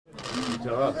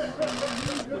tell us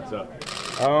what's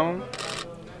up. Um,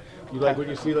 You like what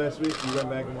you see last week? You went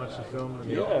back and watched the film?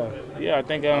 And yeah, I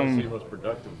think obviously the most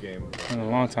productive game in a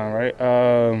long time, right?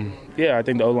 Yeah, I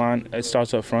think the O-line, it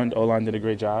starts up front. The O-line did a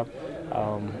great job,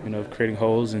 creating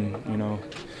holes and,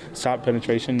 stop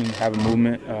penetration and having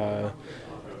movement.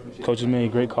 Coaches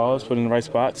made great calls, put in the right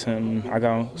spots, and I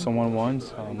got some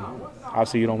 1-on-ones.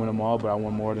 Obviously, you don't win them all, but I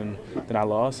won more than I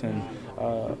lost. And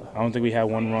I don't think we had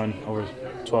one run over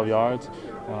 12 yards.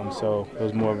 So it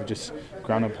was more of just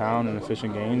ground and pound and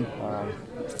efficient game.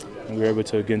 And we were able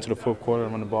to get into the fourth quarter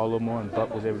and run the ball a little more, and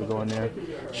Buck was able to go in there,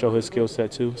 show his skill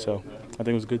set too. So I think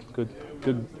it was a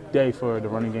good day for the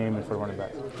running game and for the running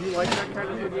back. Do you like that kind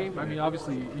of a game? I mean,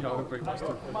 obviously, everybody wants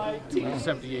to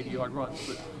 70, 80-yard runs,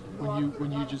 but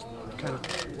when you just kind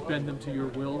of bend them to your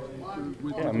will.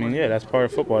 That's part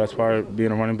of football. That's part of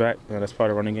being a running back. That's part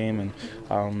of running game, and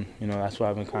that's why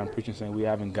I've been kind of preaching, saying we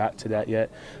haven't got to that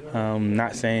yet.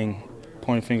 Not saying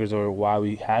pointing fingers or why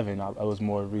we haven't. I was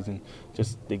more reason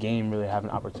just the game really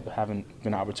haven't been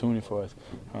an opportunity for us.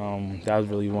 That was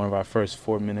really one of our first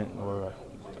 4-minute or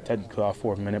technically our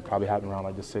 4th minute, probably happened around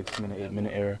like the 6-minute,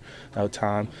 8-minute era that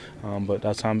time. But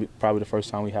that was probably the first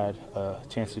time we had a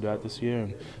chance to do that this year,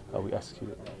 and we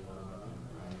executed.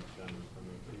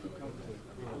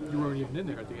 You weren't even in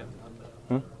there at the end.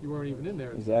 Huh? You weren't even in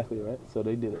there. Exactly right. So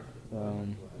they did it.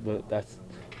 But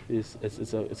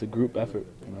it's a group effort.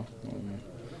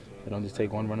 It don't just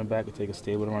take one running back. It takes a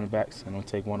stable of running backs. It don't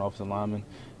take one offensive lineman.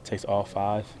 It takes all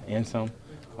 5 and some.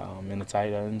 And the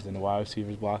tight ends and the wide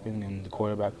receivers blocking and the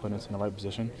quarterback putting us in the right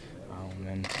position.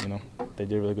 They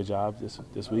did a really good job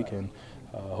this week, and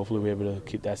hopefully we're able to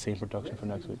keep that same production for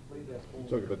next week.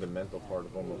 Talk about the mental part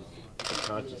of almost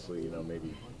subconsciously,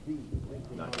 maybe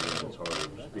not getting as hard, or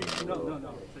just being a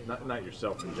little, not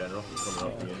yourself in general,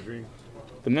 coming off the injury.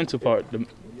 The mental part,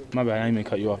 my bad, I didn't mean to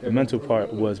cut you off. The mental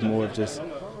part was more of just,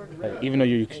 like, even though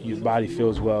your body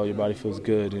feels well, your body feels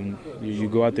good, and you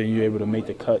go out there and you're able to make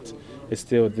the cuts, it's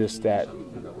still just that,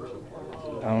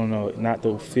 I don't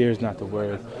know, fear is not the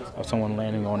word of someone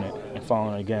landing on it and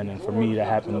falling again. And for me, that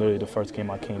happened literally the first game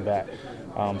I came back.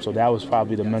 So that was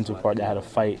probably the mental part that I had to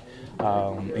fight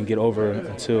and get over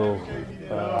until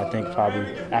I think probably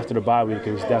after the bye week,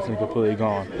 it was definitely completely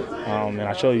gone. And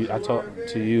I talked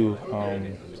to you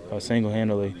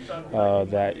single-handedly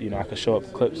that I could show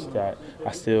up clips that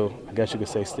I guess you could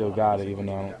say still got it, even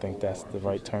though I don't think that's the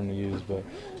right term to use, but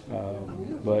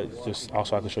just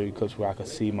also I could show you clips where I could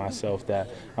see myself that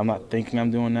I'm not thinking I'm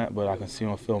doing that, but I can see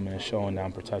on film and showing that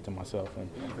I'm protecting myself,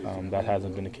 and that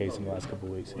hasn't been the case in the last couple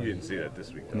of weeks. You didn't see that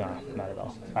this week? No, not at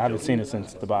all. I haven't seen it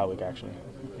since the bye week, actually.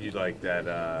 You like that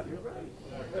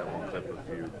one clip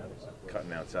of you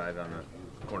cutting outside on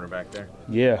the cornerback there?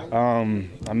 Yeah,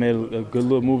 I made a good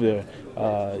little move there.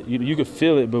 You could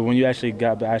feel it, but when you actually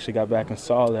got back and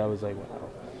saw it, I was like, wow,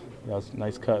 that was a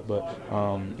nice cut. But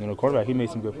the quarterback, he made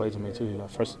some good plays with me too.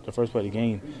 The first play of the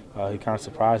game, he kind of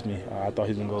surprised me. I thought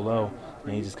he was gonna go low,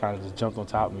 and he just kind of jumped on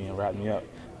top of me and wrapped me up.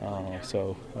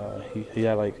 He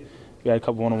had a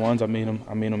couple 1-on-ones. I made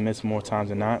him miss more times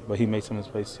than not, but he made some of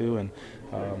his plays too, and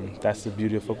that's the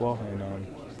beauty of football, and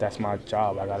that's my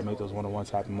job. I got to make those 1-on-ones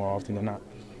happen more often than not.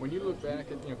 When you look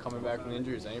back at coming back from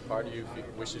injury, is any part of you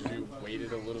wishes you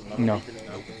waited a little longer? No,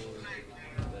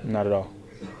 not at all.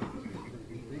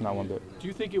 Not one bit. Do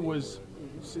you think it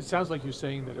sounds like you're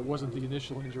saying that it wasn't the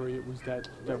initial injury, it was that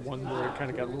one where it kind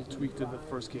of got a little tweaked in the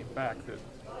first game back that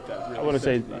really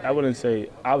I wouldn't say,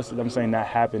 obviously I'm saying that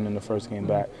happened in the first game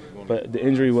back, but the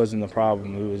injury wasn't the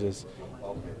problem. It was just,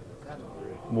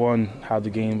 one, how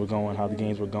the games were going,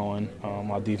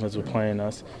 our defense was playing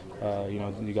us.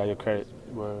 You got your credit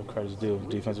where credit's due.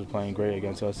 Defense was playing great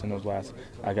against us in those last,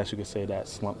 I guess you could say, that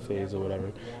slump phase or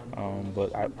whatever.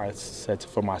 But I said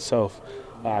for myself,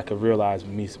 I could realize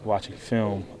me watching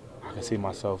film, I could see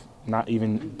myself not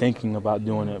even thinking about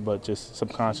doing it, but just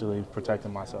subconsciously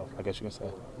protecting myself, I guess you can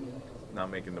say. Not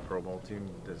making the Pro Bowl team,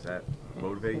 does that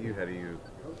motivate you? How do you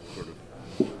sort of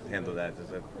handle that? Does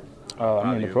that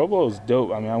the Pro Bowl is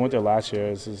dope. I went there last year.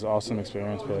 It's an awesome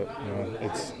experience, but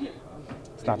it's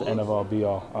not the end of all be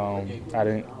all. I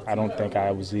don't think I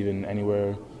was even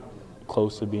anywhere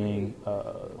close to being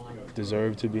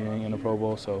deserved to being in the Pro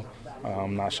Bowl, so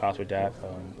I'm not shocked with that.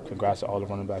 Congrats to all the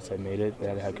running backs that made it. They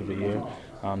had a heck of a year.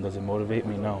 Does it motivate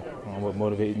me? No. What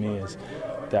motivates me is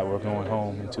that we're going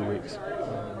home in 2 weeks.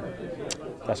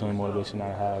 That's the only motivation I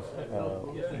have.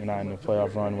 We're not in the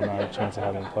playoff run. We're not a chance of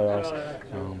having the playoffs.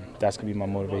 That's going to be my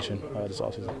motivation this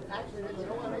offseason.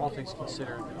 All things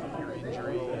considered, your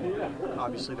injury,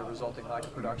 obviously the resulting lack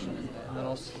of production, and then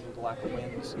also the lack of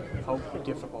wins, how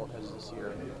difficult has this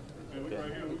year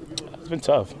It's been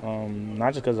tough,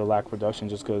 not just because of lack of production,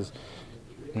 just because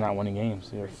not winning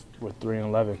games. We're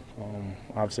 3-11.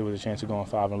 Obviously, with a chance of going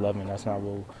 5-11, that's not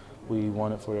what we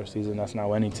wanted for the season. That's not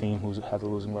what any team who has a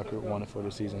losing record wanted for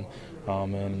the season.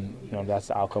 And that's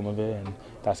the outcome of it, and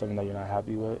that's something that you're not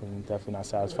happy with and definitely not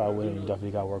satisfied with, and you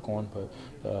definitely got to work on.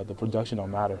 But the production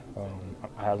don't matter.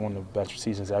 I had one of the best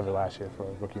seasons ever last year for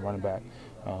a rookie running back.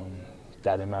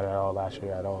 That didn't matter at all last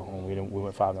year at all. When we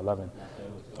went 5-11.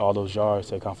 All those yards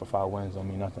to account for 5 wins don't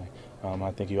mean nothing.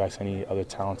 I think you ask any other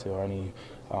talented or any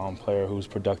player who's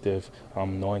productive, the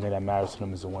only thing that matters to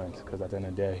them is the wins, because at the end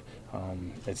of the day,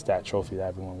 it's that trophy that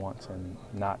everyone wants and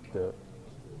not the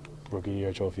Rookie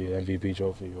Year trophy, MVP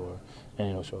trophy, or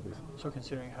any of those trophies. So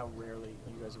considering how rarely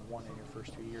you guys have won in your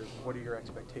first 2 years, what are your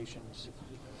expectations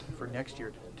for next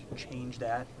year to change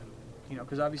that?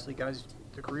 Because obviously, guys,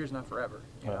 the career's not forever.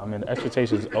 Yeah, I mean, the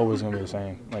expectation is always going to be the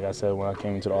same. Like I said, when I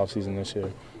came into the offseason this year,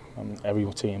 every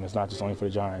team, it's not just only for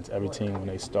the Giants, every team, when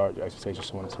they start, the expectation is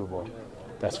to win the Super Bowl.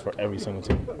 That's for every single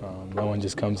team. No one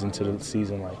just comes into the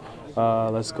season like,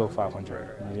 let's go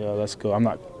 500. Yeah, let's go. I'm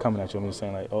not coming at you. I'm just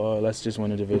saying, like, oh, let's just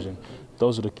win the division.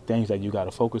 Those are the things that you got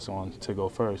to focus on to go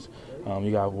first.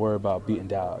 You got to worry about beating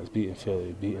Dallas, beating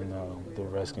Philly, beating the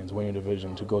Redskins, winning the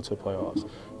division to go to the playoffs,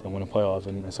 then win the playoffs,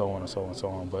 and so on and so on and so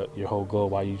on. But your whole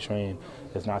goal while you train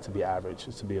is not to be average,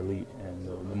 it's to be elite. And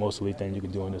the most elite thing you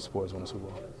can do in this sport is win the Super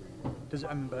Bowl. But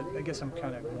I guess I'm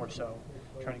kind of more so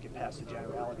trying to get past the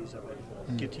generalities of it,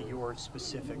 get to your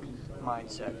specific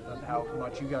mindset of how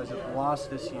much you guys have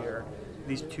lost this year,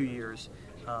 these 2 years.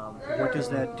 What does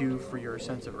that do for your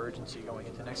sense of urgency going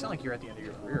into next? It's not like you're at the end of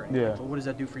your career, yeah. But what does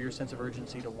that do for your sense of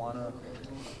urgency to want to?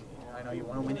 I know you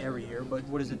want to win every year, but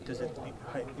what is it? Does it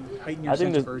heighten your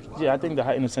sense of urgency? Yeah, I think the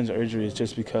heightened sense of urgency is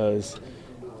just because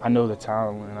I know the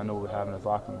talent and I know what we have in this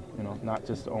locker room. Not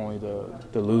just only the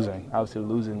losing. Obviously, the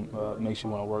losing makes you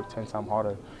want to work 10 times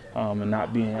harder, and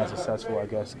not being as successful, I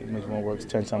guess, it makes you want to work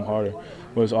 10 times harder.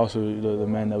 But it's also the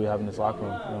men that we have in this locker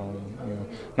room.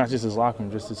 Not just this locker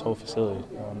room, just this whole facility,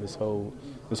 this whole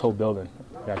building.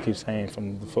 I keep saying,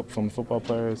 from the football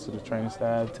players to the training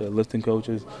staff to the lifting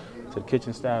coaches to the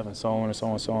kitchen staff and so on and so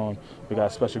on and so on. We got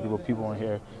a special group of people in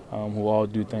here who all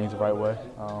do things the right way,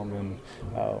 and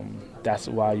that's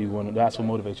why that's what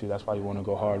motivates you. That's why you want to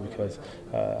go hard, because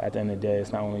at the end of the day,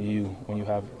 it's not only you. When you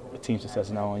have a team success,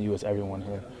 it's not only you, it's everyone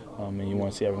here, and you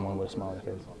want to see everyone with a smile on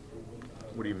their face.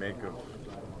 What do you make of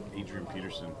Adrian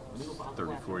Peterson,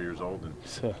 34 years old, and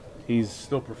so he's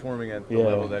still performing at the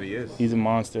level that he is? He's a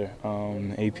monster.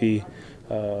 AP, he's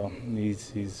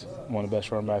one of the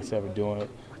best running backs to ever do it.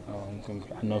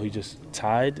 I know he just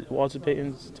tied Walter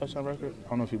Payton's touchdown record. I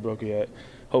don't know if he broke it yet.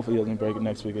 Hopefully he doesn't break it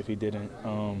next week if he didn't.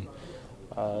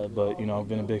 But, I've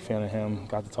been a big fan of him.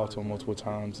 Got to talk to him multiple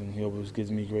times, and he always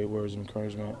gives me great words of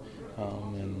encouragement.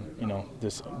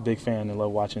 Just big fan and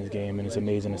love watching his game, and it's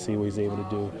amazing to see what he's able to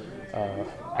do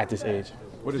at this age.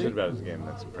 What is it about his game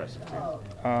that's impressive to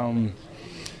you?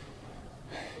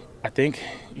 I think,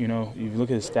 you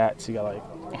look at his stats, he got like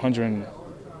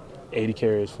 180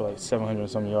 carries for like 700 and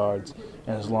some yards,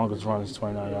 and his longest run is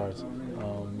 29 yards.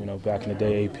 Back in the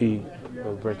day, AP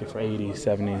was breaking for 80,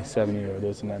 70, or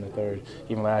this and that and the third.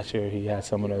 Even last year, he had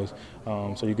some of those.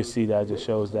 So you can see that just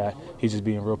shows that he's just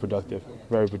being real productive,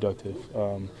 very productive.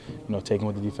 Taking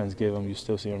what the defense give him, you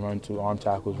still see him run through arm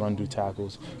tackles, run through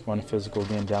tackles, running physical,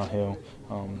 getting downhill.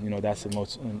 That's the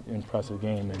most impressive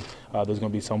game. And there's going to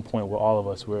be some point where all of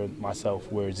us, where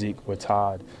myself, where Zeke, where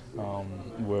Todd,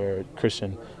 where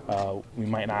Christian, we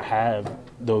might not have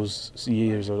those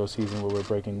years or those seasons where we're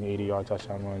breaking 80-yard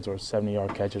touchdown runs or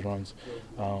 70-yard catches runs.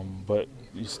 But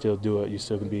you still do it. You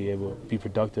still can be able to be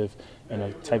productive in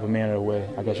a type of manner where,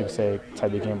 I guess you could say,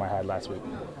 type of game I had last week.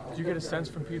 Do you get a sense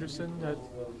from Peterson that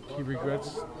he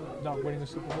regrets not winning the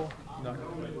Super Bowl? No.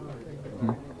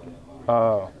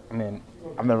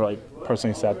 I've never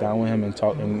personally sat down with him and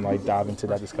talked and dive into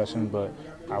that discussion, but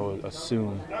I would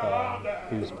assume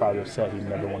he was probably upset he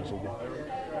never won the Super Bowl.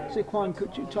 Saquon,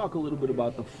 could you talk a little bit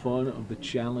about the fun of the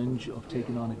challenge of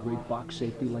taking on a great box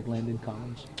safety like Landon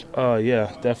Collins? Yeah,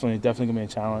 definitely gonna be a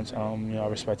challenge. I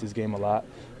respect his game a lot.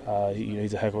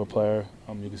 He's a heck of a player.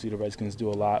 You can see the Redskins do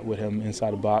a lot with him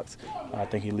inside the box. I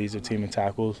think he leads their team in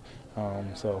tackles.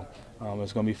 So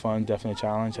it's going to be fun, definitely a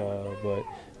challenge, but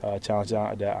a challenge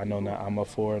that I know that I'm up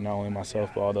for, not only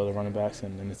myself, but all the other running backs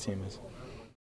and the team is.